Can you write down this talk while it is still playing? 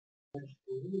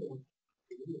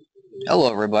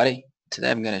Hello everybody, today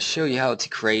I'm going to show you how to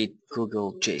create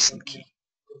Google JSON key.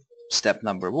 Step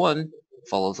number 1,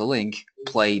 follow the link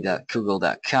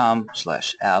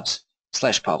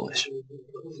play.google.com/apps/publish.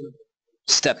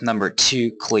 Step number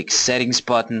 2, click settings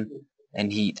button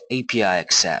and hit API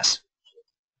access.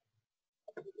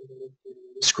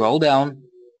 Scroll down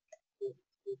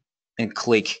and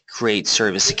click create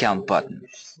service account button.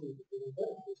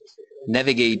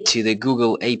 Navigate to the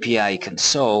Google API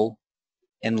console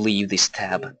and leave this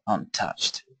tab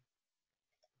untouched.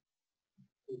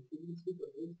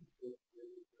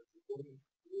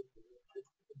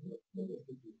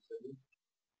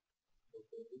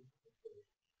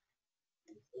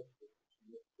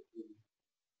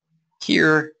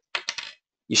 Here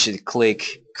you should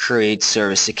click create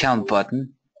service account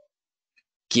button,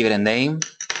 give it a name,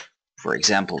 for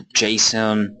example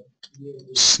JSON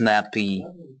Snappii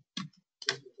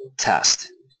test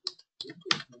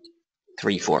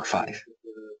 345.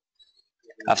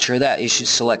 After that you should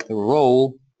select the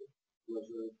role.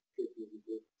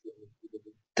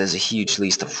 There's a huge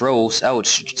list of roles. I would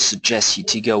suggest you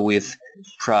to go with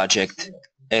project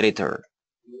editor.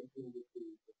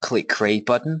 Click create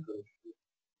button.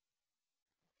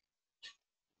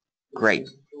 Great.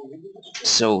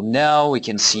 So now we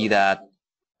can see that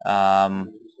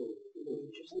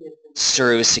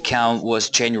service account was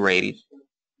generated,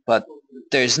 but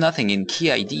there's nothing in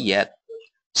key ID yet.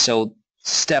 So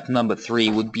step number 3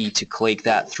 would be to click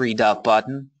that 3-dot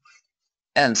button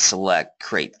and select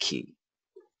create key.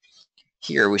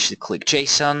 Here we should click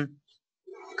JSON,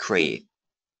 create.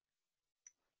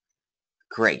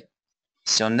 Great.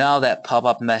 So now that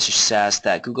pop-up message says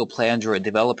that Google Play Android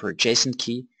Developer JSON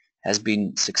key has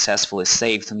been successfully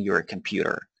saved on your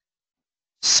computer.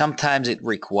 Sometimes it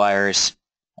requires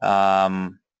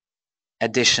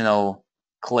additional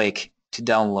click to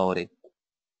download it.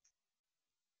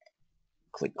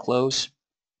 Click close,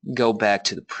 go back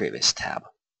to the previous tab.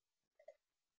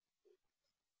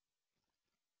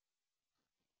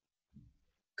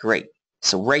 Great.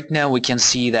 So right now we can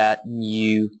see that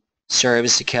new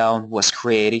service account was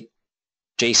created,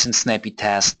 JSON Snappii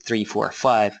test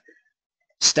 345.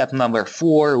 Step number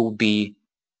 4 will be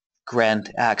grant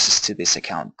access to this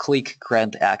account. Click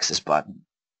grant access button.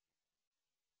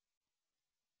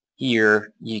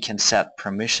 Here you can set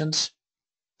permissions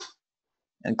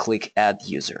and click add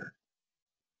user.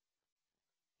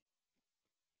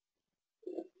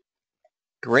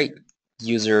 Great.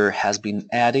 User has been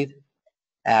added,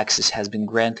 access has been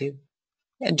granted,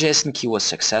 and JSON key was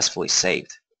successfully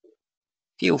saved.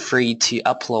 Feel free to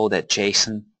upload that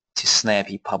JSON to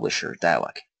Snappii Publisher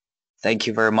dialog. Thank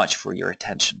you very much for your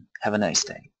attention. Have a nice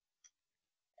day.